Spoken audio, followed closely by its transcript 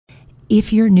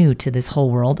if you're new to this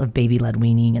whole world of baby-led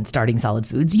weaning and starting solid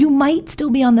foods, you might still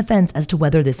be on the fence as to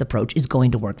whether this approach is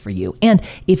going to work for you. And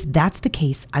if that's the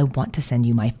case, I want to send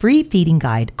you my free feeding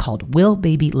guide called Will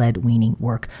Baby-Led Weaning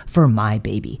Work for My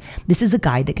Baby? This is a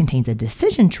guide that contains a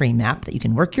decision tree map that you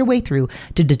can work your way through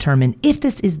to determine if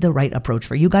this is the right approach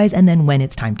for you guys and then when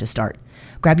it's time to start.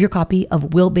 Grab your copy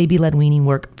of Will Baby-Led Weaning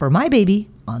Work for My Baby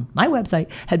on my website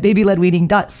at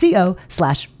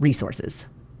babyledweaning.co/resources.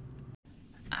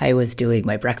 I was doing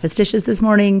my breakfast dishes this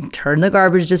morning, turned the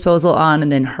garbage disposal on, and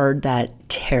then heard that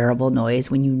terrible noise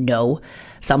when you know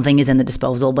something is in the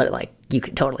disposal, but like you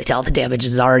could totally tell the damage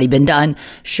has already been done.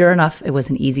 Sure enough, it was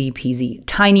an easy peasy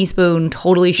tiny spoon,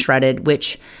 totally shredded,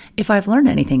 which if I've learned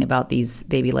anything about these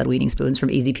baby-led weaning spoons from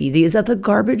Easy Peasy is that the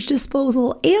garbage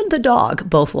disposal and the dog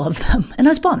both love them. And I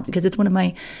was bummed because it's one of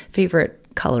my favorite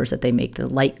colors that they make, the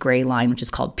light gray line, which is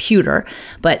called pewter.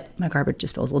 But my garbage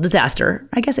disposal disaster,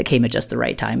 I guess it came at just the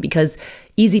right time because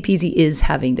Easy Peasy is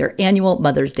having their annual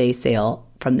Mother's Day sale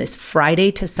from this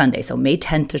Friday to Sunday, so May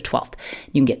 10th to 12th.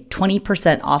 You can get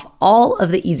 20% off all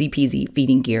of the Easy Peasy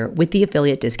feeding gear with the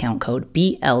affiliate discount code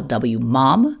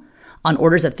BLWMOM on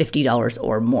orders of $50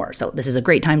 or more. So this is a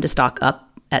great time to stock up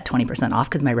at 20% off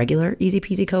because my regular Easy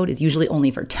Peasy code is usually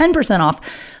only for 10% off.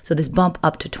 So this bump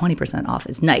up to 20% off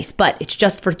is nice, but it's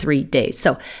just for 3 days.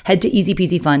 So head to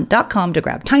easypeasyfun.com to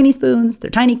grab tiny spoons,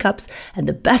 their tiny cups, and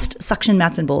the best suction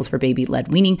mats and bowls for baby-led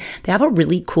weaning. They have a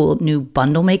really cool new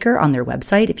bundle maker on their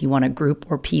website if you want to group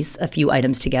or piece a few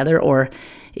items together, or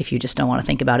if you just don't want to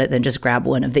think about it, then just grab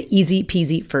one of the Easy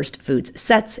Peasy First Foods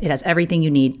sets. It has everything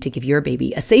you need to give your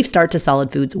baby a safe start to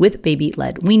solid foods with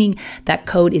baby-led weaning. That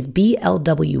code is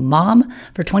BLWMOM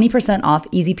for 20% off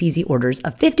Easy Peasy orders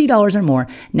of $50 or more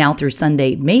now through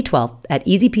Sunday, May 12th at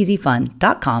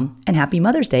easypeasyfun.com. And happy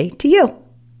Mother's Day to you.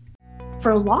 For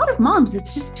a lot of moms,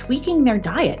 it's just tweaking their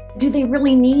diet. Do they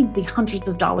really need the hundreds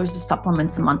of dollars of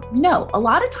supplements a month? No, a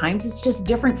lot of times it's just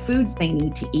different foods they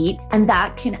need to eat, and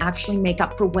that can actually make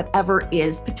up for whatever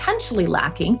is potentially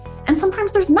lacking. And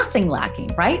sometimes there's nothing lacking,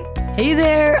 right? Hey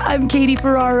there, I'm Katie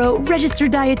Ferraro,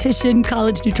 registered dietitian,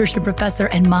 college nutrition professor,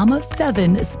 and mom of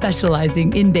 7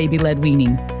 specializing in baby-led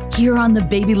weaning. Here on the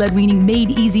Baby-Led Weaning Made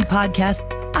Easy podcast,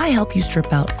 I help you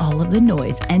strip out all of the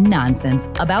noise and nonsense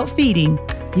about feeding,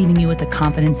 leaving you with the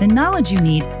confidence and knowledge you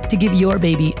need to give your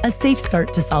baby a safe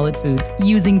start to solid foods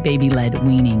using baby-led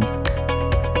weaning.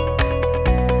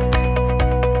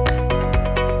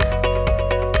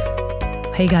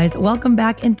 Hey guys, welcome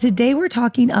back. And today we're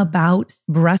talking about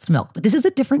breast milk, but this is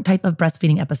a different type of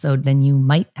breastfeeding episode than you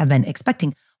might have been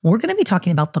expecting. We're going to be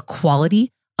talking about the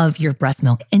quality of your breast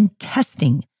milk and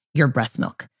testing your breast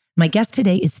milk. My guest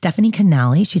today is Stephanie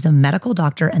Canale. She's a medical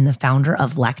doctor and the founder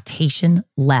of Lactation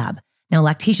Lab. Now,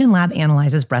 Lactation Lab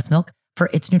analyzes breast milk for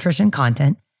its nutrition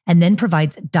content and then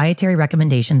provides dietary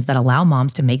recommendations that allow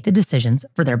moms to make the decisions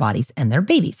for their bodies and their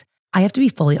babies. I have to be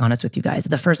fully honest with you guys.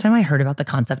 The first time I heard about the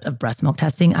concept of breast milk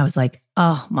testing, I was like,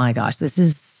 oh my gosh, this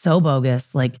is so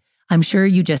bogus. Like, I'm sure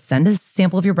you just send a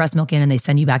sample of your breast milk in and they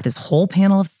send you back this whole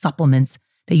panel of supplements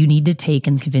that you need to take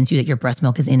and convince you that your breast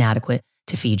milk is inadequate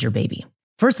to feed your baby.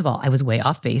 First of all, I was way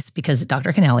off base because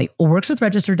Dr. Canale works with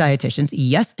registered dietitians.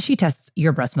 Yes, she tests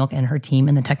your breast milk, and her team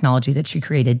and the technology that she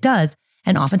created does.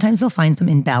 And oftentimes they'll find some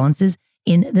imbalances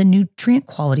in the nutrient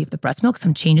quality of the breast milk,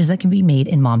 some changes that can be made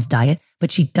in mom's diet,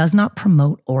 but she does not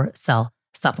promote or sell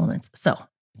supplements. So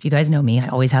if you guys know me, I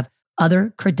always have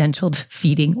other credentialed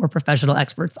feeding or professional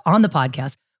experts on the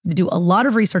podcast to do a lot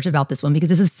of research about this one because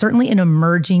this is certainly an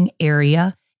emerging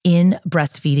area in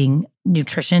breastfeeding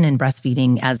nutrition and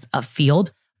breastfeeding as a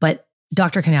field. But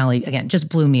Dr. Canale, again, just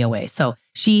blew me away. So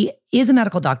she is a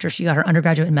medical doctor. She got her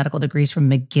undergraduate and medical degrees from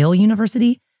McGill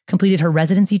University, completed her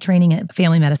residency training at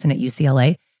family medicine at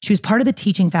UCLA. She was part of the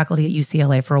teaching faculty at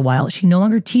UCLA for a while. She no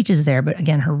longer teaches there, but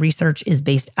again, her research is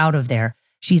based out of there.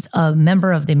 She's a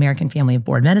member of the American Family of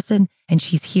Board Medicine, and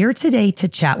she's here today to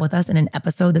chat with us in an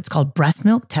episode that's called Breast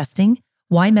Milk Testing,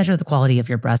 Why Measure the Quality of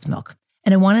Your Breast Milk?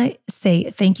 And I want to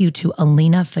say thank you to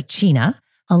Elena Ficina.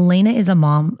 Elena is a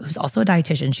mom who's also a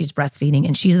dietitian. She's breastfeeding,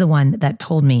 and she's the one that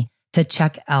told me to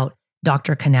check out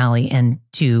Dr. Canale and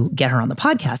to get her on the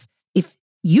podcast. If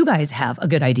you guys have a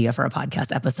good idea for a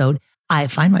podcast episode, I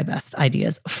find my best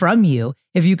ideas from you.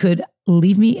 If you could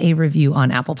leave me a review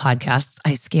on Apple Podcasts,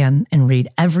 I scan and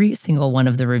read every single one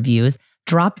of the reviews.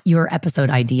 Drop your episode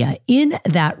idea in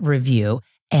that review,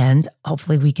 and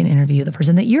hopefully we can interview the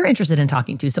person that you're interested in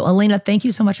talking to. So Elena, thank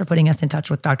you so much for putting us in touch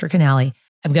with Dr. Canale.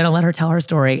 I'm going to let her tell her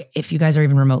story. If you guys are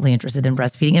even remotely interested in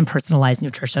breastfeeding and personalized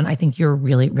nutrition, I think you're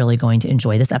really, really going to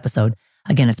enjoy this episode.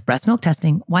 Again, it's Breast Milk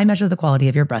Testing, Why Measure the Quality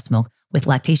of Your Breast Milk with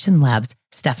Lactation Labs'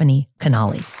 Stephanie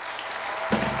Canale.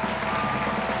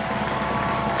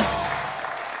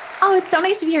 So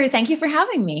nice to be here. Thank you for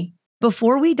having me.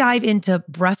 Before we dive into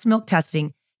breast milk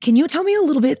testing, can you tell me a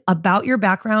little bit about your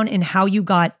background and how you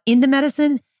got into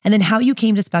medicine and then how you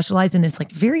came to specialize in this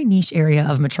like very niche area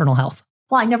of maternal health?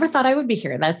 Well, I never thought I would be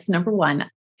here. That's number one.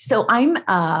 So I'm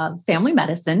family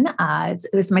medicine.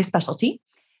 It was my specialty.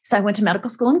 So I went to medical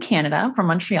school in Canada from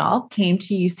Montreal, came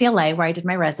to UCLA where I did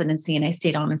my residency, and I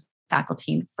stayed on in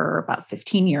faculty for about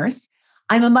 15 years.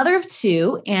 I'm a mother of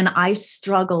two, and I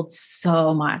struggled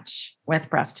so much with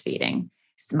breastfeeding.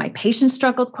 So my patients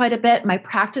struggled quite a bit. My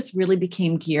practice really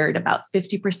became geared about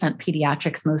 50%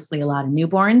 pediatrics, mostly a lot of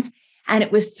newborns. And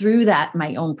it was through that,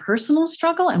 my own personal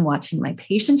struggle and watching my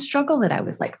patients struggle, that I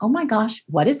was like, oh my gosh,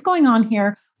 what is going on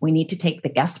here? We need to take the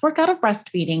guesswork out of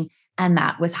breastfeeding. And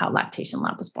that was how Lactation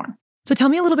Lab was born. So tell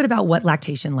me a little bit about what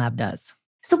Lactation Lab does.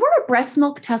 So we're a breast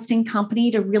milk testing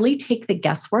company to really take the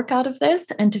guesswork out of this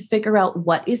and to figure out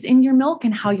what is in your milk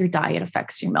and how your diet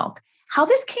affects your milk. How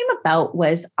this came about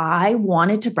was I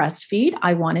wanted to breastfeed.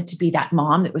 I wanted to be that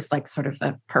mom that was like sort of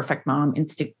the perfect mom.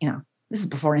 This is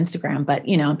before Instagram, but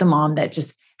the mom that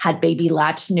just had baby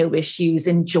latch, no issues,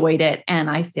 enjoyed it. And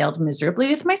I failed miserably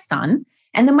with my son.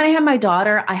 And then when I had my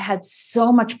daughter, I had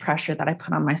so much pressure that I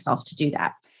put on myself to do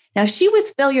that. Now, she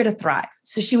was failure to thrive.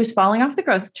 So she was falling off the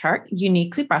growth chart,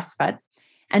 uniquely breastfed.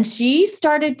 And she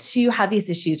started to have these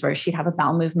issues where she'd have a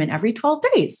bowel movement every 12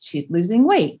 days. She's losing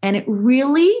weight. And it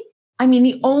really,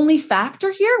 the only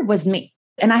factor here was me.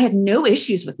 And I had no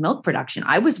issues with milk production.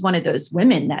 I was one of those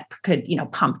women that could,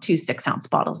 pump 2 6-ounce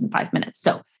bottles in 5 minutes.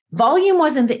 So volume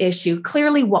wasn't the issue.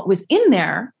 Clearly, what was in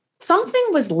there, something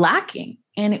was lacking.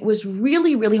 And it was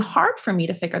really, really hard for me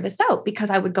to figure this out because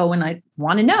I would go and I'd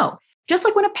want to know. Just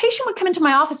like when a patient would come into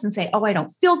my office and say, oh, I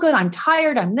don't feel good, I'm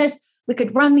tired, I'm this, we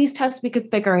could run these tests, we could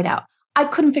figure it out. I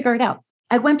couldn't figure it out.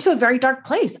 I went to a very dark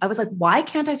place. I was like, why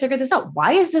can't I figure this out?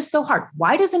 Why is this so hard?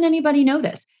 Why doesn't anybody know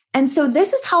this? And so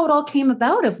this is how it all came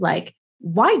about of like,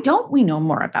 why don't we know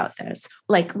more about this?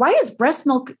 Like, why is breast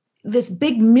milk this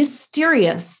big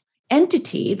mysterious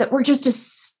entity that we're just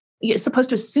supposed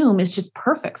to assume is just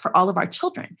perfect for all of our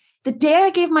children? The day I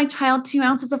gave my child 2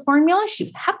 ounces of formula, she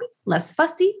was happy, less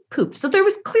fussy, pooped. So there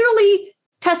was clearly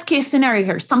test case scenario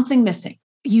here, something missing.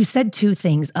 You said 2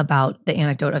 things about the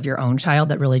anecdote of your own child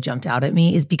that really jumped out at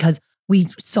me is because we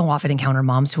so often encounter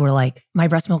moms who are like, my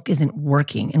breast milk isn't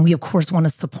working. And we, of course, want to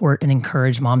support and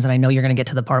encourage moms. And I know you're going to get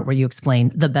to the part where you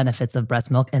explain the benefits of breast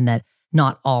milk and that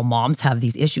not all moms have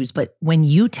these issues. But when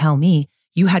you tell me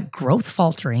you had growth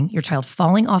faltering, your child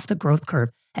falling off the growth curve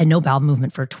and no bowel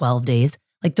movement for 12 days,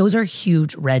 like those are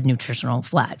huge red nutritional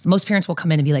flags. Most parents will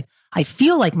come in and be like, I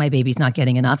feel like my baby's not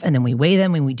getting enough. And then we weigh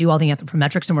them and we do all the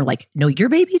anthropometrics and we're like, no, your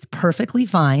baby's perfectly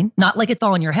fine. Not like it's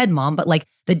all in your head, mom, but like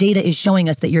the data is showing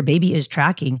us that your baby is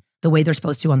tracking the way they're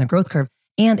supposed to on the growth curve.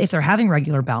 And if they're having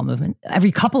regular bowel movement,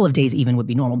 every couple of days even would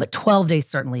be normal, but 12 days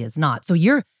certainly is not. So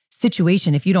your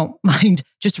situation, if you don't mind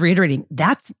just reiterating,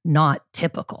 that's not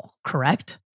typical,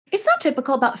 correct? It's not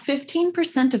typical. About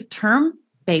 15% of term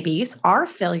babies are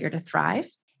failure to thrive.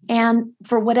 And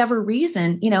for whatever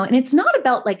reason, and it's not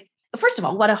about like, first of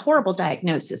all, what a horrible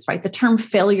diagnosis, right? The term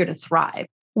failure to thrive.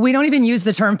 We don't even use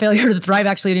the term failure to thrive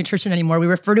actually in nutrition anymore. We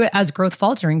refer to it as growth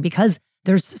faltering because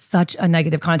there's such a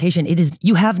negative connotation. It is,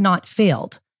 you have not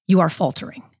failed, you are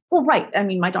faltering. Well, right.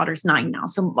 My daughter's 9 now.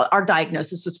 So our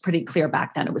diagnosis was pretty clear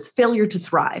back then. It was failure to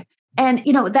thrive. And,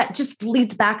 that just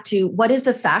leads back to what is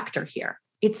the factor here?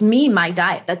 It's me, my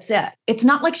diet. That's it. It's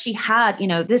not like she had,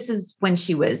 this is when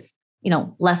she was,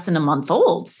 less than a month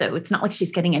old. So it's not like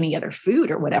she's getting any other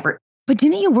food or whatever. But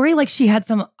didn't you worry like she had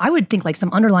I would think like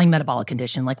some underlying metabolic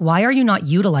condition? Like, why are you not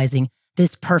utilizing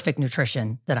this perfect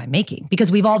nutrition that I'm making?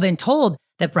 Because we've all been told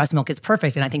that breast milk is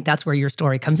perfect. And I think that's where your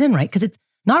story comes in, right? Because it's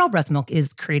not all breast milk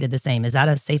is created the same. Is that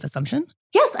a safe assumption?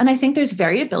 Yes. And I think there's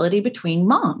variability between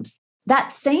moms.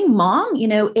 That same mom,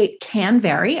 it can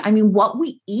vary. What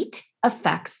we eat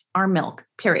affects our milk,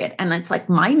 period. And it's like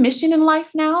my mission in life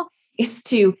now is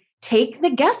to take the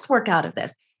guesswork out of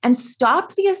this and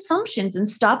stop the assumptions and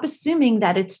stop assuming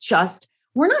that it's just,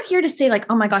 we're not here to say like,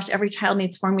 oh my gosh, every child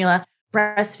needs formula,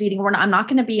 breastfeeding. I'm not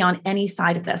going to be on any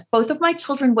side of this. Both of my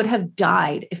children would have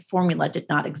died if formula did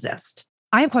not exist.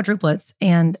 I have quadruplets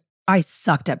and I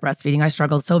sucked at breastfeeding. I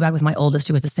struggled so bad with my oldest,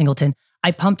 who was a singleton.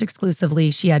 I pumped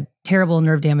exclusively. She had terrible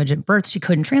nerve damage at birth. She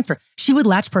couldn't transfer. She would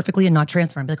latch perfectly and not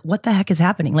transfer. I'd be like, what the heck is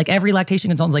happening? Like every lactation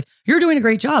consultant's like, you're doing a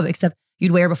great job, except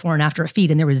you'd weigh her before and after a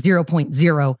feed and there was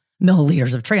 0.0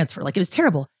 milliliters of transfer. Like it was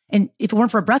terrible. And if it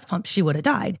weren't for a breast pump, she would have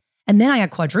died. And then I had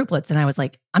quadruplets and I was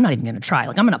like, I'm not even going to try.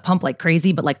 Like I'm going to pump like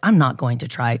crazy, but like I'm not going to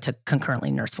try to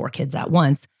concurrently nurse 4 kids at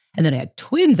once. And then I had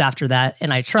twins after that.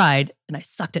 And I tried and I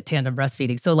sucked at tandem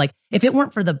breastfeeding. So like, if it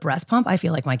weren't for the breast pump, I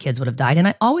feel like my kids would have died. And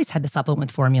I always had to supplement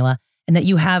with formula. And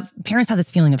that parents have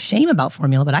this feeling of shame about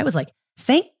formula. But I was like,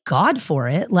 thank God for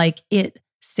it. Like it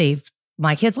saved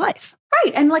my kid's life.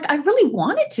 Right. And like, I really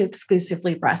wanted to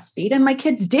exclusively breastfeed. And my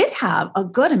kids did have a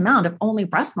good amount of only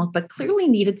breast milk, but clearly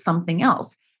needed something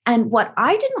else. And what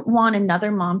I didn't want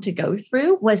another mom to go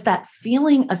through was that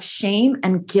feeling of shame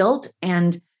and guilt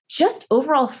and just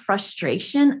overall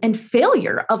frustration and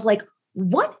failure of like,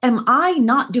 what am I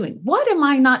not doing? What am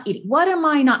I not eating?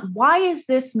 Why is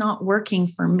this not working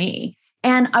for me?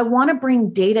 And I want to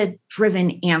bring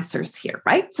data-driven answers here,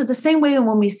 right? So the same way that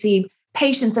when we see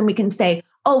patients and we can say,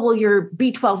 oh, well, your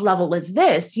B12 level is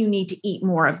this, you need to eat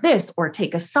more of this or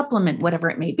take a supplement, whatever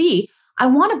it may be. I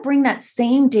want to bring that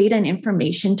same data and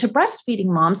information to breastfeeding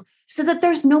moms so that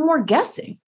there's no more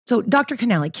guessing. So Dr.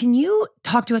 Canale, can you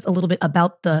talk to us a little bit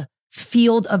about the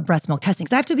field of breast milk testing?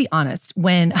 Because I have to be honest,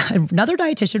 when another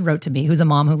dietitian wrote to me, who's a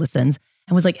mom who listens,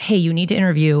 and was like, hey, you need to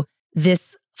interview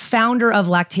this founder of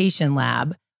Lactation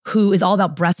Lab who is all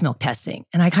about breast milk testing.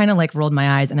 And I kind of like rolled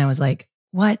my eyes and I was like,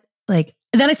 what? Like,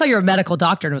 and then I saw you're a medical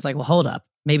doctor and was like, well, hold up.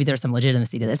 Maybe there's some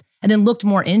legitimacy to this. And then looked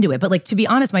more into it. But like, to be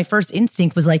honest, my first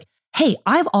instinct was like, hey,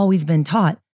 I've always been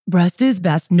taught breast is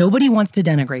best. Nobody wants to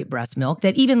denigrate breast milk.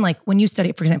 That even like when you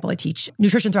study, for example, I teach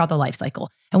nutrition throughout the life cycle.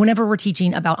 And whenever we're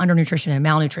teaching about undernutrition and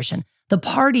malnutrition, the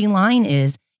party line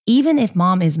is even if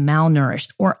mom is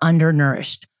malnourished or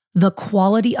undernourished, the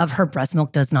quality of her breast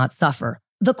milk does not suffer.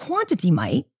 The quantity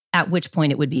might, at which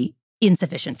point it would be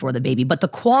insufficient for the baby, but the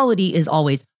quality is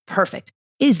always perfect.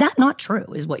 Is that not true,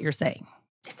 is what you're saying?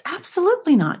 It's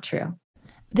absolutely not true.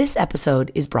 This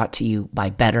episode is brought to you by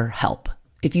BetterHelp.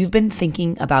 If you've been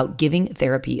thinking about giving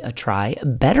therapy a try,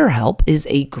 BetterHelp is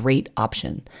a great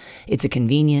option. It's a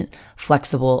convenient,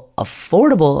 flexible,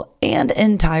 affordable, and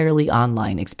entirely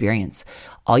online experience.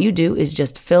 All you do is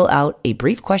just fill out a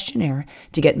brief questionnaire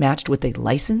to get matched with a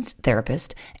licensed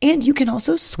therapist, and you can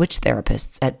also switch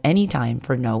therapists at any time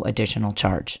for no additional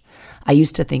charge. I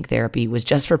used to think therapy was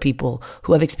just for people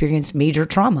who have experienced major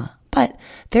trauma. But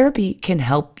therapy can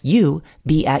help you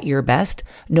be at your best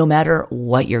no matter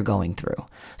what you're going through.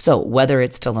 So whether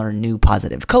it's to learn new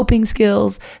positive coping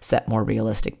skills, set more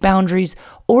realistic boundaries,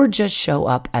 or just show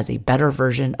up as a better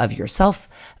version of yourself,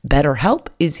 BetterHelp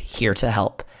is here to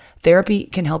help. Therapy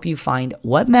can help you find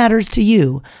what matters to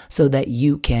you so that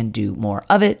you can do more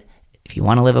of it. If you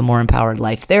want to live a more empowered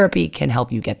life, therapy can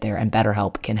help you get there, and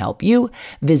BetterHelp can help you.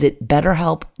 Visit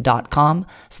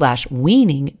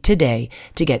betterhelp.com/weaning today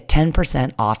to get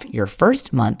 10% off your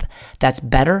first month. That's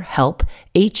BetterHelp,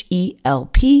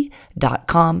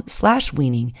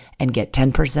 HELP.com/weaning, and get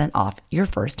 10% off your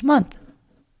first month.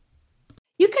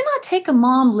 You cannot take a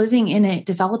mom living in a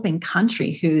developing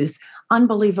country who's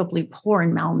unbelievably poor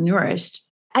and malnourished.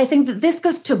 I think that this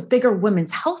goes to a bigger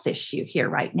women's health issue here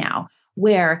right now,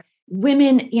 where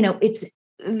women,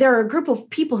 there are a group of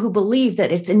people who believe that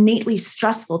it's innately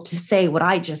stressful to say what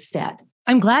I just said.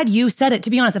 I'm glad you said it. To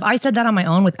be honest, if I said that on my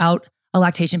own without a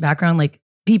lactation background, like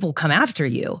people come after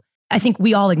you. I think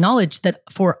we all acknowledge that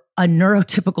for a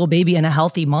neurotypical baby and a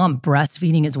healthy mom,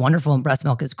 breastfeeding is wonderful and breast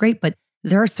milk is great. But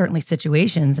there are certainly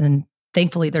situations, and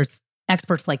thankfully there's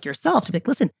experts like yourself to be like,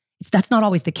 listen, that's not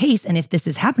always the case. And if this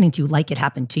is happening to you, like it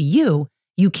happened to you,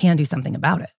 you can do something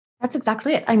about it. That's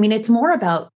exactly it. I mean, it's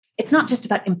not just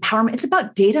about empowerment. It's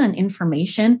about data and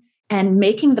information and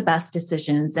making the best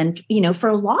decisions. And, for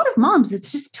a lot of moms,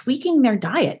 it's just tweaking their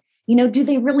diet. Do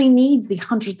they really need the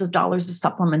hundreds of dollars of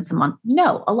supplements a month?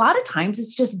 No, a lot of times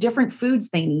it's just different foods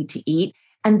they need to eat.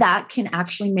 And that can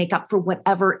actually make up for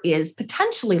whatever is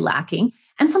potentially lacking.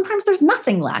 And sometimes there's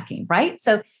nothing lacking, right?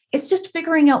 So it's just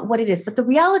figuring out what it is. But the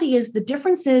reality is the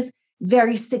differences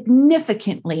vary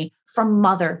significantly from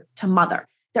mother to mother.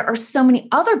 There are so many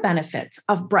other benefits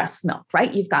of breast milk,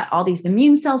 right? You've got all these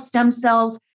immune cells, stem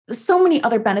cells, so many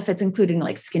other benefits, including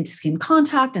like skin-to-skin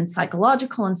contact and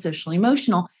psychological and social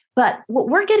emotional. But what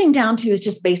we're getting down to is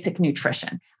just basic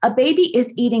nutrition. A baby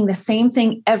is eating the same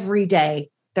thing every day.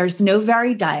 There's no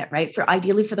varied diet, right?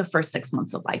 Ideally for the first 6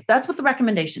 months of life. That's what the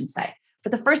recommendations say. For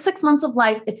the first 6 months of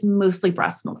life, it's mostly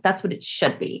breast milk. That's what it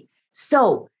should be.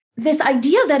 So this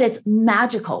idea that it's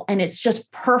magical and it's just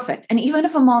perfect. And even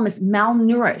if a mom is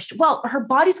malnourished, well, her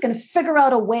body's going to figure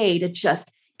out a way to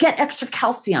just get extra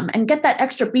calcium and get that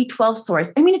extra B12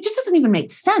 source. I mean, it just doesn't even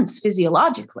make sense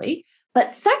physiologically.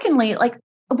 But secondly, like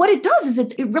what it does is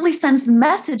it really sends the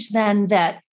message then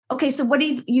that, okay, so what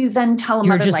do you then tell a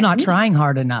You're mother? just not trying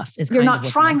hard enough. You're not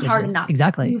trying hard enough.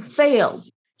 Exactly. You failed.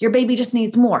 Your baby just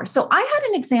needs more. So I had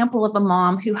an example of a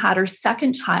mom who had her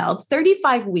second child,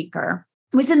 35 weeker.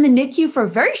 was in the NICU for a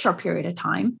very short period of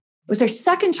time. It was her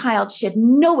second child. She had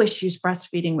no issues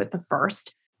breastfeeding with the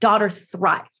first. Daughter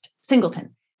thrived.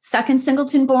 Singleton. Second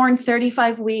singleton born,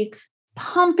 35 weeks,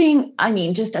 pumping,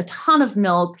 just a ton of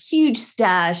milk, huge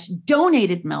stash,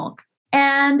 donated milk.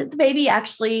 And the baby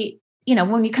actually,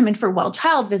 when you come in for well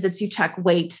child visits, you check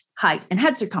weight, height, and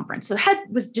head circumference. So the head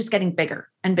was just getting bigger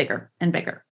and bigger and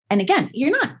bigger. And again,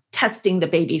 you're not testing the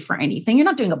baby for anything. You're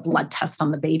not doing a blood test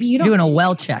on the baby. You're doing a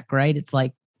well check, right? It's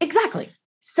like. Exactly.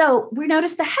 So we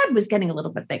noticed the head was getting a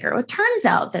little bit bigger. It turns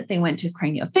out that they went to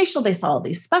craniofacial. They saw all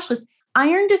these specialists.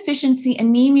 Iron deficiency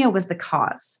anemia was the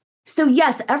cause. So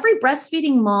yes, every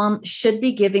breastfeeding mom should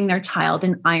be giving their child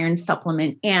an iron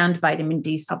supplement and vitamin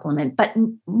D supplement, but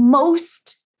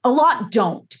a lot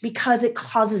don't, because it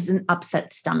causes an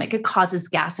upset stomach. It causes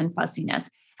gas and fussiness.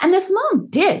 And this mom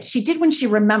did. She did when she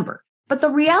remembered. But the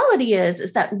reality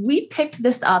is that we picked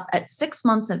this up at 6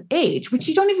 months of age, which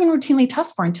you don't even routinely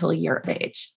test for until a year of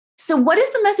age. So what is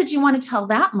the message you want to tell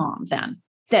that mom then?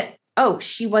 That,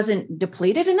 she wasn't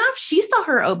depleted enough? She saw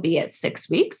her OB at 6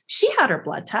 weeks. She had her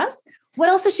blood test. What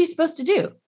else is she supposed to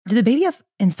do? Did the baby have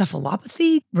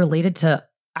encephalopathy related to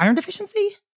iron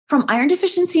deficiency? From iron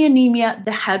deficiency anemia,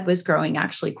 the head was growing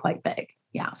actually quite big.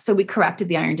 Yeah. So we corrected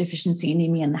the iron deficiency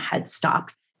anemia and the head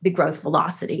stopped the growth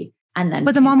velocity.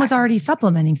 But the mom was already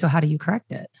supplementing. So how do you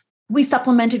correct it? We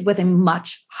supplemented with a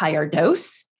much higher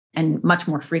dose and much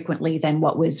more frequently than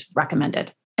what was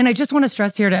recommended. And I just want to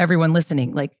stress here to everyone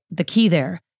listening, like the key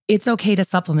there, it's okay to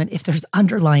supplement if there's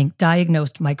underlying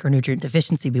diagnosed micronutrient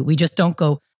deficiency, but we just don't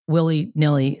go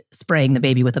willy-nilly spraying the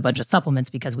baby with a bunch of supplements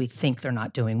because we think they're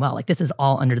not doing well. Like this is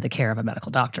all under the care of a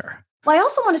medical doctor. Well, I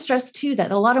also want to stress too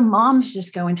that a lot of moms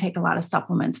just go and take a lot of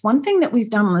supplements. One thing that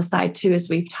we've done on the side too is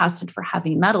we've tested for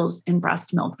heavy metals in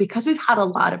breast milk because we've had a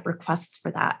lot of requests for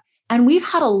that. And we've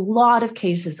had a lot of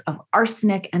cases of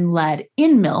arsenic and lead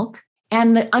in milk,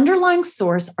 and the underlying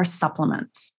source are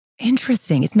supplements.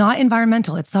 Interesting. It's not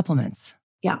environmental, it's supplements.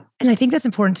 Yeah. And I think that's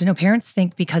important to know. Parents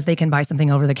think because they can buy something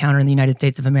over the counter in the United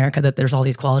States of America that there's all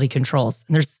these quality controls.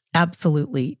 And there's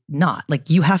absolutely not. Like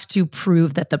you have to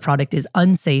prove that the product is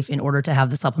unsafe in order to have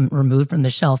the supplement removed from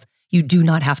the shelf. You do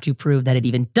not have to prove that it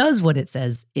even does what it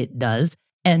says it does.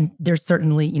 And there's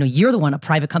certainly, you're the one, a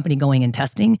private company going and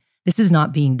testing. This is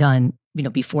not being done,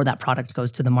 before that product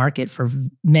goes to the market for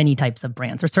many types of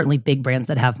brands. There's certainly big brands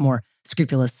that have more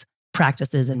scrupulous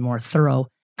practices and more thorough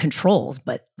controls.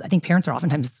 But I think parents are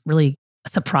oftentimes really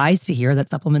surprised to hear that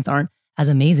supplements aren't as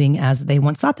amazing as they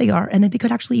once thought they are, and that they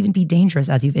could actually even be dangerous,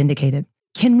 as you've indicated.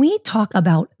 Can we talk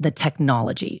about the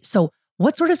technology? So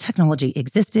what sort of technology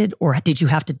existed or did you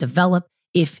have to develop?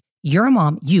 If you're a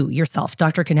mom, you yourself,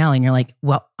 Dr. Canale, and you're like,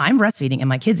 well, I'm breastfeeding and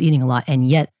my kid's eating a lot, and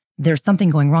yet there's something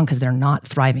going wrong because they're not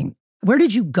thriving. Where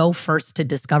did you go first to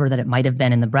discover that it might have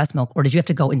been in the breast milk, or did you have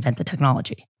to go invent the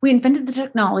technology? We invented the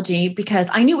technology because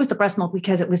I knew it was the breast milk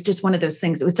because it was just one of those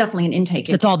things. It was definitely an intake.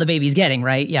 That's all the baby's getting,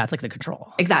 right? Yeah, it's like the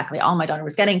control. Exactly. All my daughter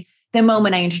was getting. The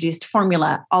moment I introduced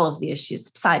formula, all of the issues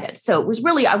subsided. So it was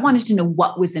really, I wanted to know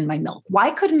what was in my milk.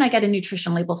 Why couldn't I get a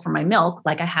nutrition label for my milk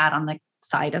like I had on the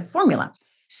side of formula?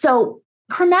 So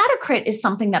hematocrit is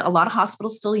something that a lot of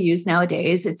hospitals still use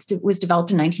nowadays. It was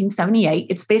developed in 1978.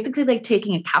 It's basically like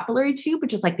taking a capillary tube,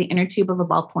 which is like the inner tube of a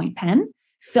ballpoint pen,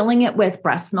 filling it with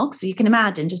breast milk. So you can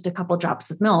imagine just a couple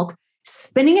drops of milk,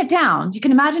 spinning it down. You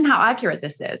can imagine how accurate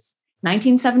this is.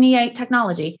 1978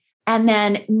 technology. And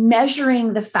then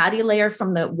measuring the fatty layer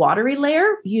from the watery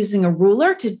layer using a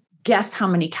ruler to guess how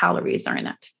many calories are in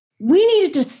it. We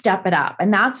needed to step it up.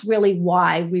 And that's really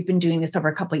why we've been doing this over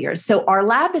a couple of years. So our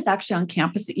lab is actually on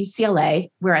campus at UCLA.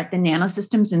 We're at the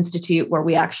Nanosystems Institute, where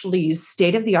we actually use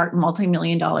state-of-the-art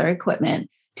multi-million-dollar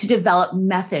equipment to develop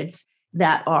methods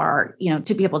that are,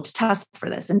 to be able to test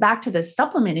for this. And back to the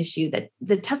supplement issue, that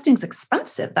the testing's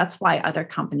expensive. That's why other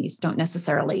companies don't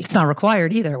necessarily. It's not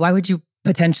required either. Why would you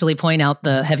potentially point out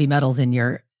the heavy metals in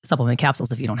your supplement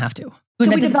capsules if you don't have to? So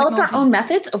we developed our own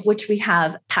methods, of which we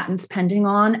have patents pending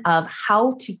on, of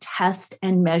how to test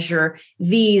and measure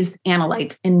these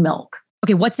analytes in milk.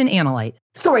 Okay, what's an analyte?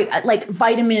 Sorry, like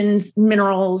vitamins,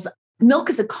 minerals. Milk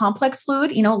is a complex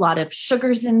fluid, a lot of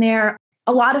sugars in there,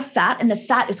 a lot of fat, and the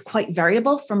fat is quite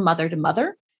variable from mother to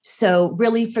mother. So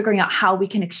really figuring out how we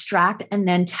can extract and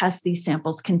then test these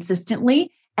samples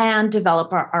consistently and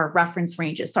develop our reference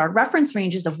ranges. So our reference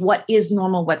ranges of what is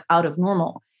normal, what's out of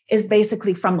normal, is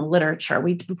basically from the literature.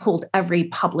 We pulled every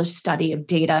published study of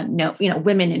data,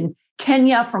 women in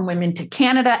Kenya, from women to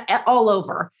Canada, all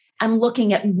over, and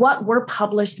looking at what were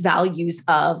published values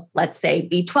of, let's say,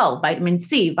 B12, vitamin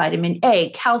C, vitamin A,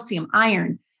 calcium,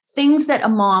 iron, things that a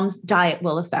mom's diet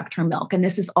will affect her milk. And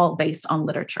this is all based on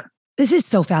literature. This is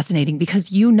so fascinating because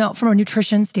from a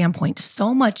nutrition standpoint,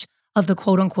 so much of the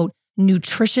quote unquote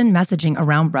nutrition messaging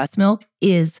around breast milk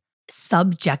is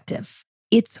subjective.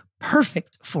 It's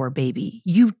perfect for baby.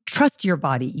 You trust your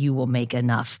body, you will make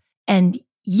enough. And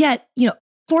yet,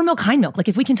 for milk, hind milk, like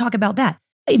if we can talk about that,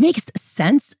 it makes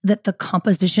sense that the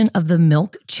composition of the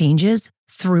milk changes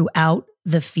throughout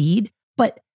the feed,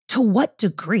 but to what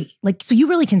degree? So you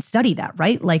really can study that,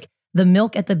 right? Like the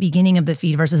milk at the beginning of the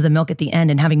feed versus the milk at the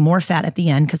end, and having more fat at the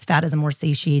end, because fat is a more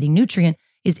satiating nutrient,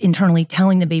 is internally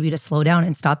telling the baby to slow down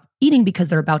and stop eating because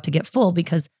they're about to get full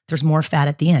because there's more fat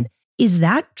at the end. Is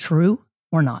that true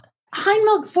or not? Hind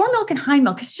milk, foremilk and hind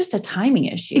milk, it's just a timing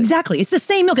issue. Exactly. It's the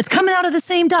same milk. It's coming out of the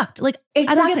same duct. Exactly.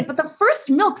 I don't get it. But the first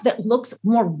milk that looks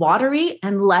more watery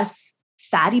and less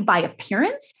fatty by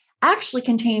appearance actually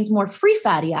contains more free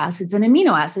fatty acids and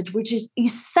amino acids, which is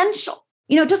essential.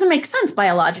 It doesn't make sense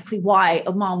biologically why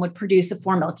a mom would produce a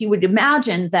foremilk. You would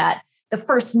imagine that the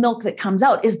first milk that comes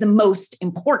out is the most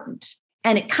important.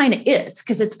 And it kind of is,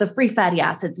 because it's the free fatty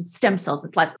acids, it's stem cells,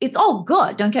 it's life. It's all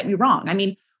good. Don't get me wrong. I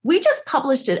mean, we just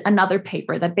published another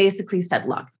paper that basically said,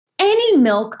 look, any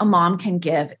milk a mom can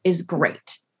give is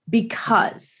great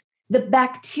because the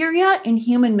bacteria in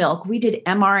human milk, we did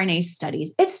mRNA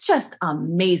studies. It's just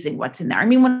amazing what's in there. I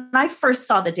mean, when I first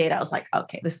saw the data, I was like,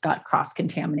 okay, this got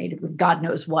cross-contaminated with God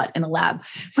knows what in a lab.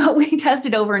 But we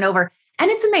tested over and over. And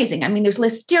it's amazing. I mean, there's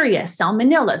Listeria,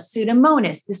 Salmonella,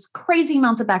 Pseudomonas, this crazy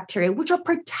amounts of bacteria, which are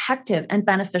protective and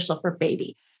beneficial for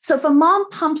baby. So if a mom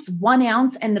pumps 1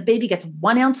 ounce and the baby gets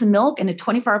 1 ounce of milk in a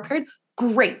 24-hour period,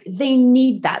 great. They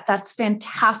need that. That's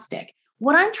fantastic.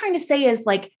 What I'm trying to say is,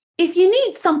 if you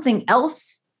need something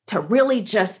else to really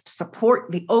just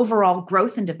support the overall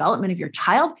growth and development of your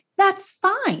child, that's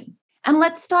fine. And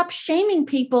let's stop shaming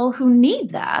people who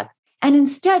need that and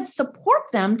instead support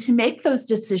them to make those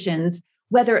decisions,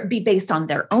 whether it be based on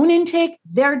their own intake,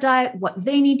 their diet, what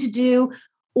they need to do,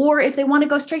 or if they want to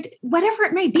go straight, whatever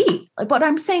it may be. What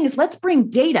I'm saying is, let's bring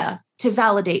data to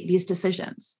validate these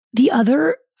decisions. The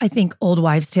other, I think, old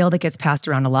wives' tale that gets passed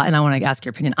around a lot, and I want to ask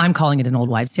your opinion, I'm calling it an old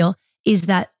wives' tale, is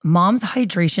that mom's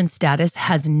hydration status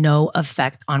has no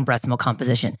effect on breast milk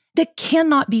composition. That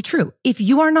cannot be true. If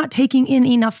you are not taking in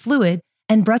enough fluid,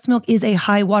 and breast milk is a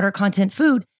high water content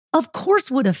food, of course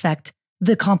would affect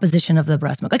the composition of the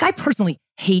breast milk. I personally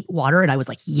hate water, and I was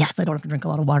like, yes, I don't have to drink a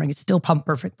lot of water. I can still pump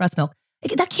perfect breast milk.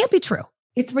 That can't be true.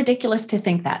 It's ridiculous to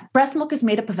think that. Breast milk is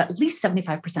made up of at least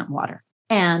 75% water,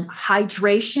 and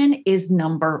hydration is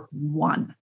number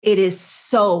one. It is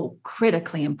so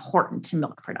critically important to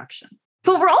milk production.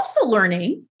 But what we're also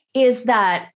learning is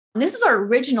that, and this was our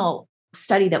original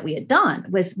study that we had done,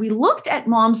 was we looked at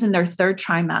moms in their third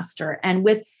trimester, and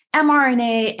with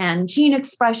mRNA and gene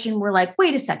expression, we're like,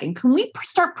 wait a second, can we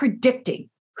start predicting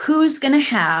who's going to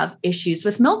have issues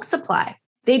with milk supply?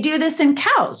 They do this in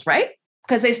cows, right?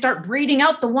 Because they start breeding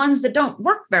out the ones that don't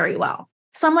work very well.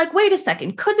 So I'm like, wait a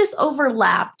second, could this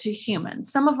overlap to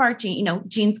humans? Some of our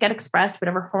genes get expressed,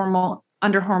 whatever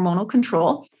under hormonal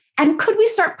control. And could we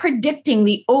start predicting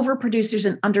the overproducers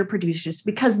and underproducers?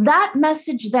 Because that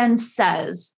message then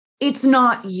says, it's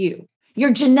not you.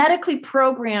 You're genetically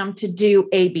programmed to do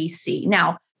ABC.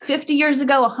 Now, 50 years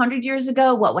ago, 100 years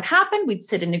ago, what would happen? We'd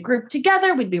sit in a group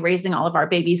together. We'd be raising all of our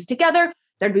babies together.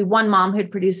 There'd be one mom who'd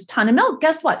produce a ton of milk.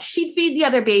 Guess what? She'd feed the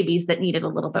other babies that needed a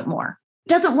little bit more. It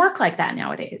doesn't work like that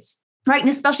nowadays, right? And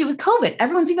especially with COVID,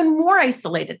 everyone's even more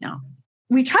isolated now.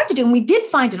 We tried to do, and we did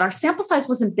find it. Our sample size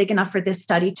wasn't big enough for this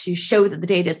study to show that the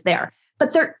data is there.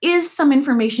 But there is some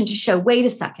information to show, wait a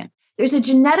second, there's a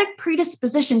genetic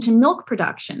predisposition to milk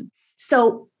production.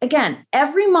 So again,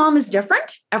 every mom is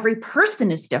different. Every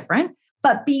person is different.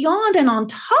 But beyond and on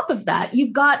top of that,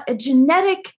 you've got a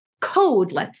genetic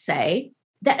code, let's say,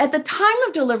 that at the time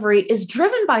of delivery is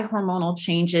driven by hormonal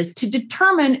changes to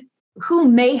determine who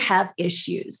may have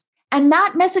issues. And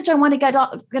that message I want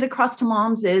to get across to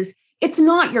moms is, it's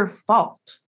not your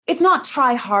fault. It's not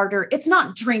try harder. It's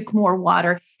not drink more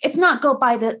water. It's not go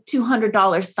buy the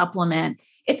 $200 supplement.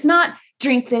 It's not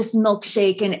drink this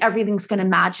milkshake and everything's going to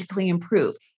magically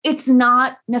improve. It's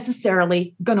not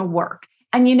necessarily going to work.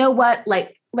 And you know what?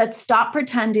 Let's stop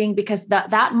pretending, because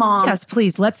that mom. Yes,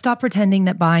 please. Let's stop pretending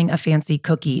that buying a fancy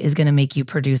cookie is going to make you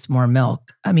produce more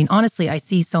milk. I mean, honestly, I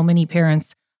see so many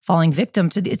parents falling victim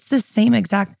to it's the same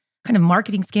exact kind of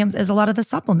marketing scams as a lot of the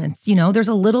supplements. There's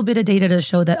a little bit of data to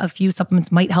show that a few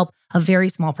supplements might help a very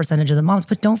small percentage of the moms,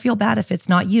 but don't feel bad if it's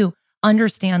not you.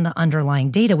 Understand the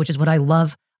underlying data, which is what I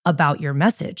love about your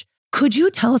message. Could you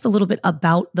tell us a little bit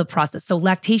about the process? So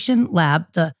Lactation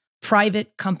Lab, the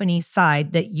private company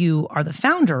side that you are the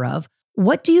founder of,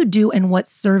 What do you do and what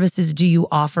services do you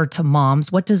offer to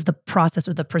moms? What does the process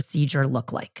or the procedure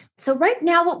look like? So right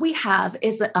now what we have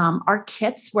is our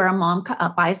kits where a mom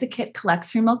buys a kit,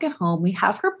 collects her milk at home. We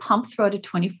have her pump throughout a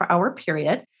 24-hour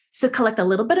period. So collect a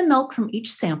little bit of milk from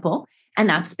each sample. And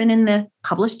that's been in the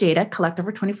published data, collect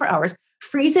over 24 hours,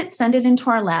 freeze it, send it into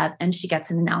our lab, and she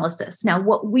gets an analysis. Now,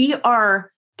 what we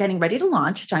are getting ready to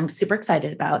launch, which I'm super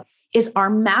excited about, is our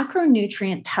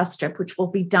macronutrient test strip, which will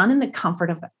be done in the comfort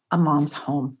of a mom's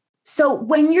home. So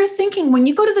when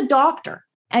you go to the doctor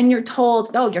and you're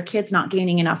told, oh, your kid's not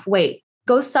gaining enough weight,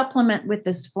 go supplement with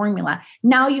this formula.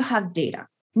 Now you have data.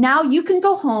 Now you can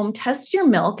go home, test your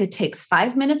milk. It takes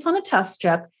 5 minutes on a test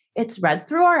strip. It's read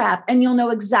through our app, and you'll know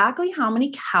exactly how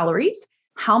many calories,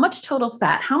 how much total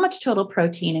fat, how much total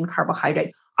protein and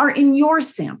carbohydrate are in your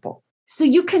sample. So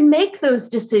you can make those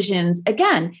decisions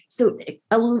again. So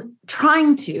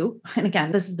trying to, and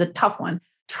again, this is a tough one,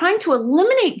 trying to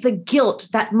eliminate the guilt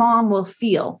that mom will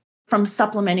feel from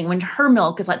supplementing when her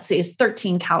milk is, let's say, is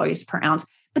 13 calories per ounce,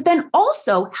 but then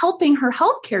also helping her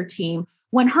healthcare team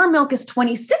when her milk is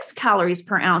 26 calories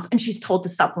per ounce and she's told to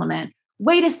supplement.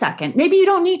 Wait a second, maybe you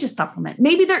don't need to supplement.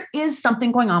 Maybe there is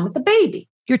something going on with the baby.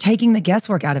 You're taking the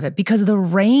guesswork out of it because the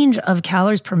range of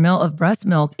calories per ml of breast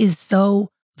milk is so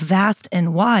vast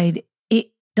and wide.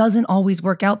 It doesn't always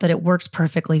work out that it works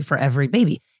perfectly for every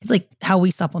baby. It's like how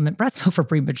we supplement breast milk for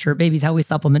premature babies, how we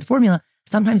supplement formula.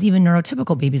 Sometimes even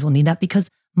neurotypical babies will need that because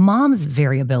mom's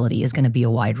variability is going to be a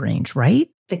wide range, right?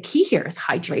 The key here is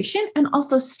hydration and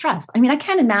also stress. I mean, I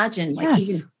can't imagine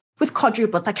even with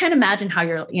quadruplets, I can't imagine how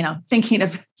you're, thinking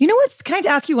of. You know what? Can I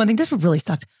ask you one thing? This really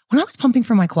sucked. When I was pumping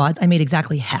for my quads, I made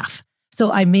exactly half.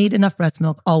 So I made enough breast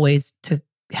milk always to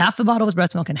half the bottle was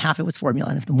breast milk and half it was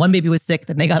formula. And if the one baby was sick,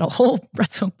 then they got a whole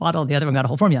breast milk bottle. The other one got a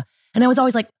whole formula. And I was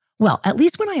always like, well, at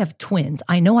least when I have twins,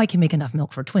 I know I can make enough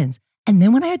milk for twins. And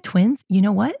then when I had twins, you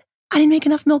know what? I didn't make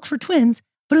enough milk for twins,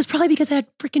 but it was probably because I had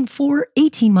freaking 4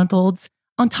 18-month-olds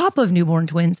on top of newborn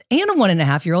twins and a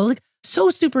 1.5-year-old. Like, so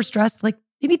super stressed. Like,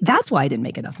 maybe that's why I didn't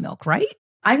make enough milk, right?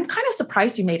 I'm kind of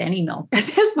surprised you made any milk at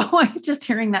this point, just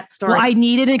hearing that story. Well, I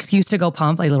needed an excuse to go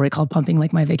pump. I literally called pumping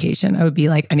like my vacation. I would be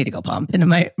like, I need to go pump. And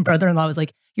my brother-in-law was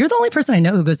like, you're the only person I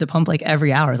know who goes to pump like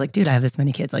every hour. I was like, dude, I have this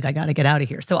many kids. Like, I got to get out of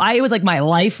here. So it was like my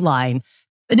lifeline.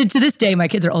 And to this day, my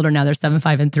kids are older now. They're 7,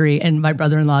 5, and 3. And my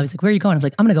brother-in-law was like, where are you going? I was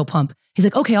like, I'm going to go pump. He's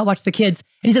like, okay, I'll watch the kids.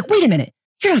 And he's like, wait a minute.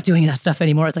 You're not doing that stuff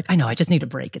anymore. I was like, I know, I just need a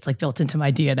break. It's like built into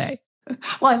my DNA.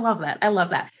 Well, I love that. I love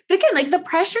that. But again, like the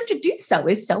pressure to do so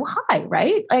is so high,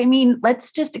 right? I mean,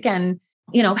 let's just, again,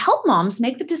 help moms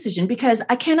make the decision because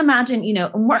I can't imagine,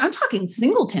 I'm talking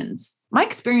singletons. My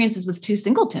experience is with 2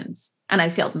 singletons and I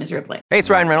failed miserably. Hey, it's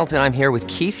Ryan Reynolds and I'm here with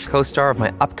Keith, co-star of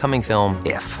my upcoming film,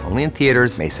 If, only in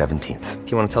theaters May 17th.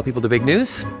 Do you want to tell people the big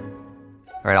news?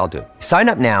 All right, I'll do it. Sign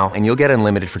up now and you'll get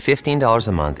unlimited for $15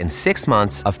 a month and 6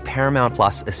 months of Paramount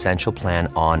Plus Essential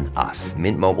Plan on us.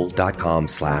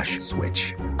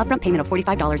 MintMobile.com/switch. Upfront payment of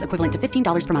 $45 equivalent to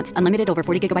 $15 per month. Unlimited over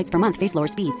 40 gigabytes per month. Face lower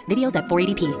speeds. Videos at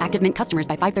 480p. Active Mint customers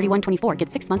by 531.24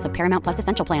 get 6 months of Paramount Plus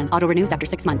Essential Plan. Auto renews after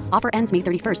 6 months. Offer ends May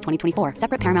 31st, 2024.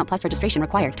 Separate Paramount Plus registration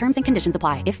required. Terms and conditions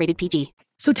apply if rated PG.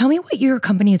 So tell me what your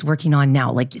company is working on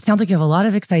now. Like, it sounds like you have a lot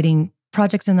of exciting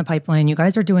projects in the pipeline. You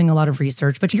guys are doing a lot of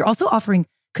research, but you're also offering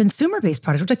consumer-based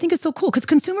products, which I think is so cool because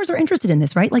consumers are interested in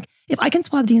this, right? Like, if I can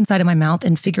swab the inside of my mouth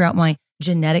and figure out my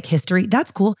genetic history, that's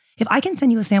cool. If I can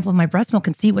send you a sample of my breast milk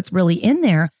and see what's really in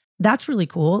there, that's really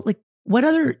cool. Like, what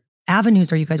other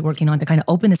avenues are you guys working on to kind of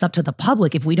open this up to the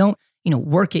public if we don't,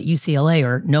 work at UCLA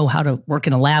or know how to work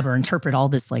in a lab or interpret all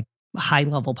this like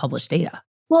high-level published data?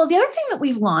 Well, the other thing that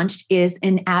we've launched is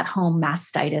an at-home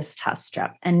mastitis test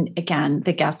strip. And again,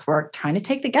 trying to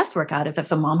take the guesswork out of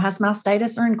if a mom has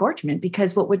mastitis or engorgement,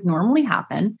 because what would normally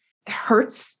happen, it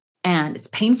hurts and it's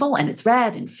painful and it's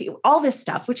red and all this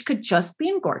stuff, which could just be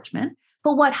engorgement.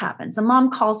 But what happens? A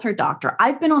mom calls her doctor.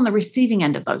 I've been on the receiving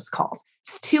end of those calls.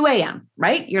 It's 2 a.m.,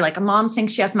 right? You're like, a mom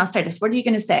thinks she has mastitis. What are you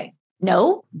going to say?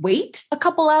 No, wait a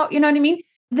couple hours. You know what I mean?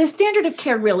 The standard of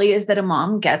care really is that a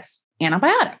mom gets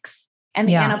antibiotics. And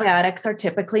the antibiotics are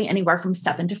typically anywhere from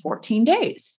 7 to 14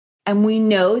 days. And we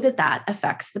know that that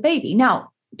affects the baby.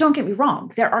 Now, don't get me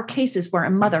wrong. There are cases where a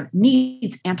mother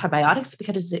needs antibiotics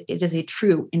because it is a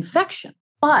true infection.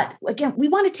 But again, we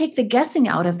want to take the guessing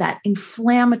out of that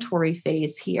inflammatory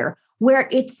phase here where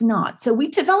it's not. So we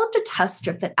developed a test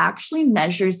strip that actually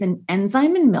measures an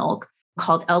enzyme in milk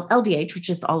called LDH, which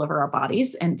is all over our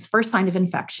bodies, and it's first sign of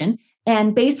infection.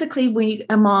 And basically,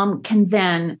 a mom can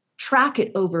then track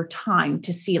it over time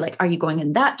to see, like, are you going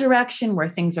in that direction where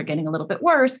things are getting a little bit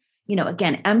worse?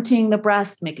 Again, emptying the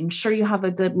breast, making sure you have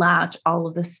a good latch, all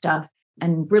of this stuff,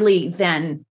 and really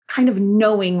then kind of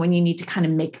knowing when you need to kind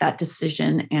of make that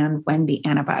decision and when the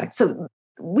antibiotics. So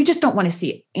we just don't want to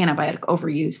see antibiotic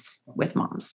overuse with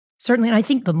moms. Certainly. And I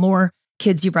think the more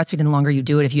kids you breastfeed and the longer you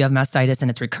do it, if you have mastitis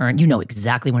and it's recurrent, you know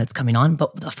exactly when it's coming on.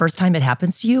 But the first time it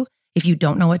happens to you, if you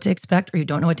don't know what to expect or you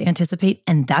don't know what to anticipate,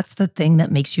 and that's the thing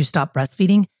that makes you stop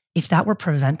breastfeeding, if that were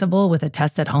preventable with a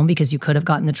test at home because you could have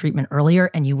gotten the treatment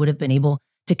earlier and you would have been able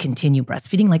to continue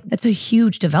breastfeeding, like that's a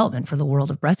huge development for the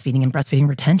world of breastfeeding and breastfeeding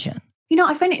retention.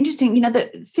 I find it interesting,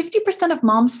 that 50% of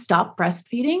moms stop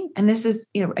breastfeeding. And this is,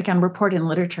 again, reported in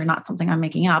literature, not something I'm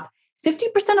making up.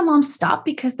 50% of moms stop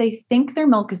because they think their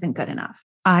milk isn't good enough.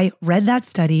 I read that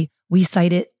study. We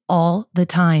cite it all the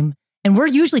time. And we're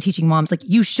usually teaching moms, like,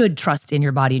 you should trust in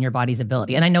your body and your body's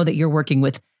ability. And I know that you're working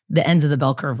with the ends of the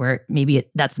bell curve where maybe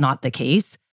that's not the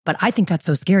case. But I think that's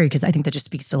so scary because I think that just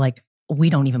speaks to like, we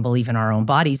don't even believe in our own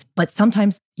bodies. But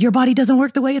sometimes your body doesn't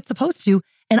work the way it's supposed to.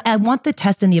 And I want the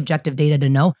test and the objective data to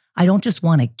know. I don't just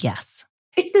want to guess.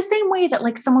 It's the same way that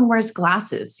like someone wears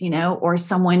glasses, or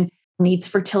someone needs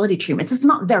fertility treatments. It's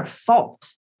not their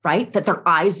fault, right? That their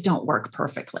eyes don't work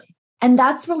perfectly. And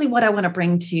that's really what I want to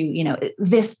bring to,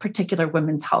 this particular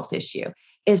women's health issue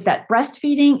is that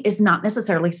breastfeeding is not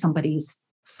necessarily somebody's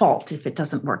fault if it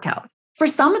doesn't work out. For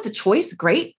some, it's a choice.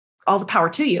 Great. All the power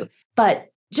to you. But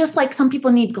just like some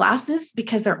people need glasses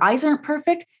because their eyes aren't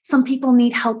perfect, some people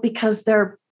need help because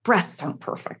their breasts aren't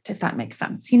perfect, if that makes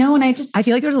sense. And I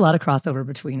feel like there's a lot of crossover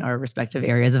between our respective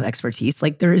areas of expertise.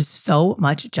 Like there is so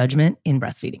much judgment in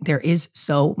breastfeeding. There is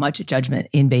so much judgment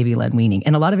in baby-led weaning.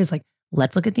 And a lot of it is like,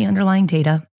 let's look at the underlying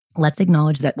data. Let's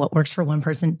acknowledge that what works for one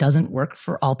person doesn't work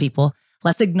for all people.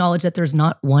 Let's acknowledge that there's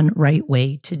not one right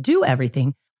way to do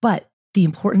everything. But the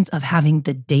importance of having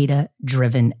the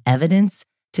data-driven evidence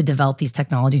to develop these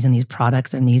technologies and these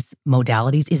products and these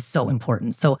modalities is so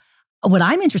important. So what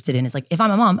I'm interested in is like, if I'm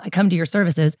a mom, I come to your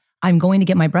services, I'm going to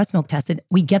get my breast milk tested.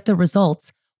 We get the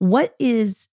results. What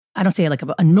is, I don't say like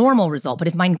a normal result, but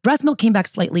if my breast milk came back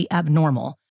slightly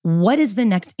abnormal, what is the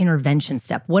next intervention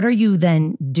step? What are you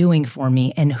then doing for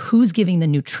me? And who's giving the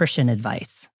nutrition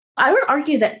advice? I would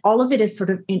argue that all of it is sort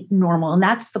of normal. And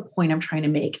that's the point I'm trying to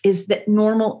make, is that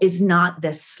normal is not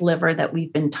this sliver that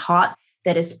we've been taught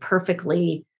that is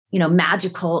perfectly,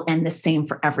 magical and the same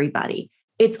for everybody.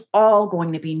 It's all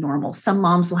going to be normal. Some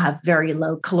moms will have very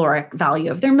low caloric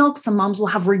value of their milk. Some moms will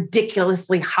have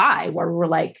ridiculously high, where we're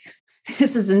like,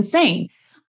 this is insane.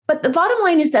 But the bottom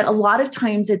line is that a lot of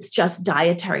times it's just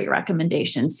dietary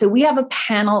recommendations. So we have a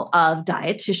panel of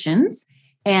dietitians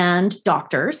and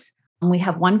doctors. We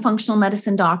have one functional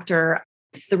medicine doctor,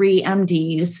 3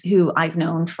 MDs who I've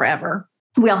known forever.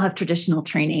 We all have traditional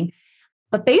training.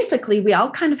 But basically, we all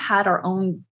kind of had our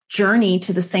own journey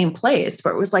to the same place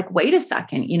where it was like, wait a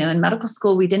second, in medical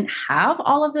school, we didn't have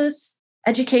all of this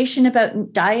education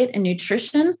about diet and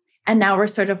nutrition. And now we're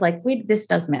sort of like, wait, this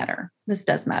does matter. This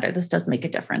does matter. This does make a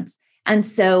difference. And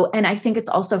I think it's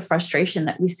also frustration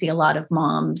that we see a lot of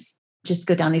moms just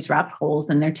go down these rabbit holes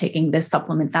and they're taking this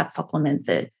supplement, that supplement,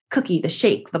 the cookie, the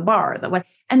shake, the bar, the what.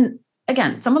 And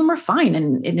again, some of them are fine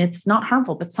and it's not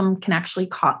harmful, but some can actually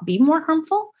be more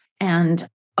harmful. And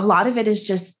a lot of it is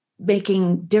just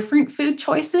making different food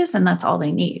choices, and that's all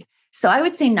they need. So I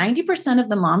would say 90% of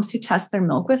the moms who test their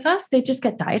milk with us, they just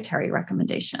get dietary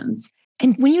recommendations.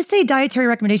 And when you say dietary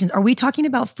recommendations, are we talking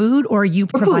about food or are you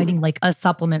providing like a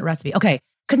supplement recipe? Okay.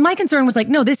 Because my concern was like,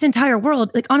 no, this entire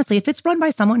world, like honestly, if it's run by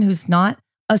someone who's not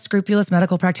a scrupulous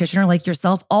medical practitioner like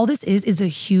yourself, all this is a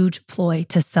huge ploy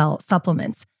to sell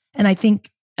supplements. And I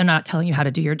think, I'm not telling you how to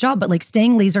do your job, but like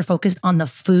staying laser focused on the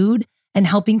food and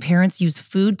helping parents use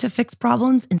food to fix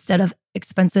problems instead of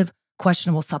expensive,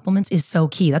 questionable supplements is so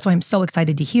key. That's why I'm so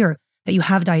excited to hear that you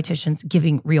have dietitians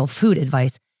giving real food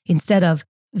advice instead of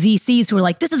VCs who are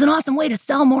like, this is an awesome way to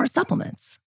sell more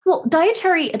supplements. Well,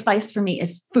 dietary advice for me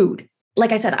is food.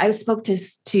 Like I said, I spoke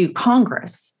to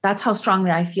Congress. That's how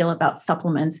strongly I feel about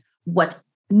supplements. What's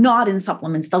not in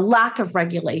supplements, the lack of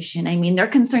regulation. I mean, they're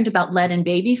concerned about lead in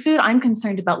baby food. I'm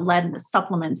concerned about lead in the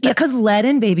supplements. Yeah, because lead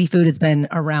in baby food has been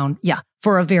around,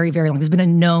 for a very, very long. There's been a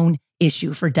known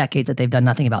issue for decades that they've done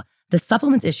nothing about. The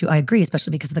supplements issue, I agree,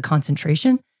 especially because of the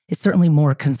concentration, is certainly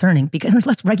more concerning because there's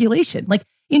less regulation. Like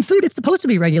in food, it's supposed to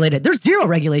be regulated. There's zero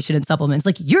regulation in supplements.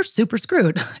 Like you're super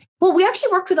screwed. Well, we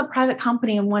actually worked with a private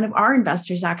company and one of our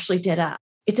investors actually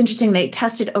it's interesting. They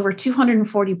tested over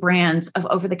 240 brands of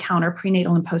over-the-counter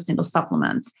prenatal and postnatal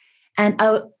supplements. And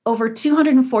over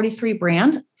 243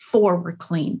 brands, 4 were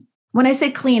clean. When I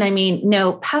say clean, I mean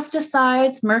no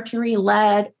pesticides, mercury,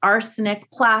 lead,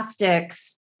 arsenic,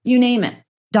 plastics, you name it.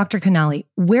 Dr. Canale,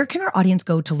 where can our audience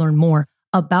go to learn more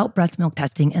about breast milk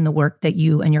testing and the work that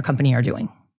you and your company are doing?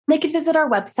 They could visit our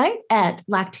website at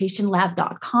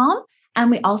lactationlab.com.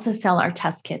 And we also sell our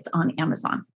test kits on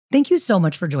Amazon. Thank you so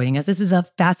much for joining us. This is a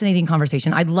fascinating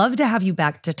conversation. I'd love to have you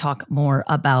back to talk more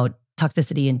about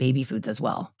toxicity in baby foods as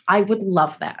well. I would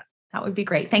love that. That would be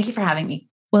great. Thank you for having me.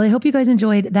 Well, I hope you guys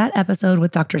enjoyed that episode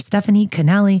with Dr. Stephanie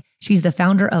Canale. She's the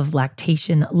founder of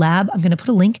Lactation Lab. I'm going to put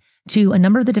a link to a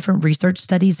number of the different research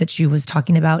studies that she was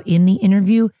talking about in the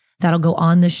interview. That'll go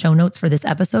on the show notes for this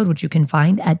episode, which you can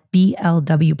find at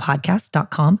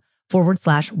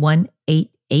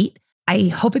blwpodcast.com/188. I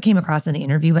hope it came across in the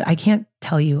interview, but I can't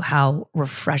tell you how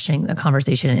refreshing the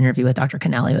conversation and interview with Dr.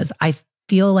 Canale was. I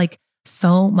feel like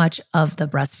so much of the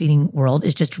breastfeeding world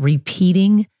is just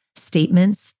repeating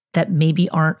statements that maybe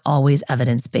aren't always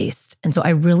evidence-based. And so I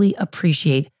really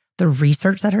appreciate the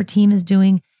research that her team is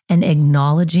doing and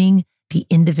acknowledging the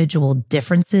individual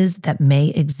differences that may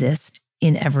exist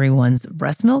in everyone's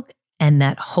breast milk, and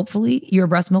that hopefully your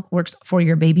breast milk works for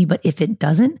your baby. But if it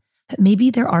doesn't, maybe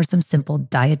there are some simple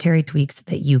dietary tweaks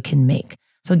that you can make.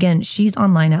 So again, she's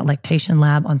online at Lactation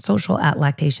Lab, on social at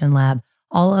Lactation Lab.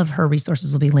 All of her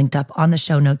resources will be linked up on the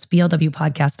show notes,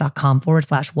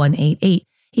 blwpodcast.com/188.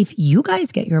 If you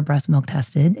guys get your breast milk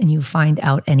tested and you find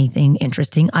out anything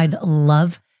interesting, I'd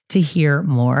love to hear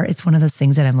more. It's one of those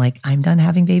things that I'm like, I'm done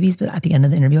having babies. But at the end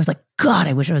of the interview, I was like, God,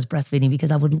 I wish I was breastfeeding,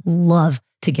 because I would love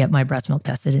to get my breast milk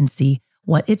tested and see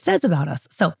what it says about us.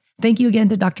 So thank you again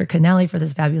to Dr. Canale for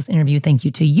this fabulous interview. Thank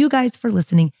you to you guys for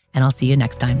listening, and I'll see you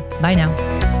next time. Bye now.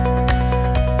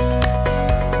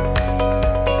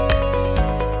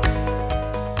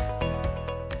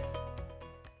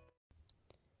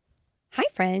 Hi,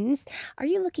 friends. Are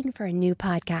you looking for a new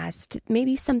podcast?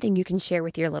 Maybe something you can share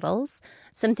with your littles?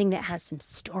 Something that has some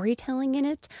storytelling in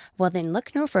it? Well, then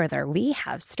look no further. We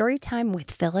have Storytime with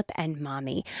Philip and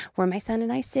Mommy, where my son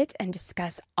and I sit and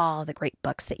discuss all the great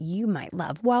books that you might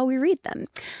love while we read them.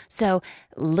 So,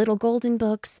 Little Golden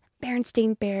Books,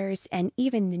 Berenstain Bears, and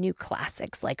even the new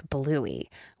classics like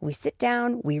Bluey. We sit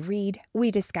down, we read,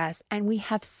 we discuss, and we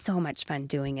have so much fun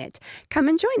doing it. Come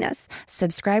and join us.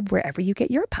 Subscribe wherever you get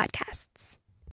your podcasts.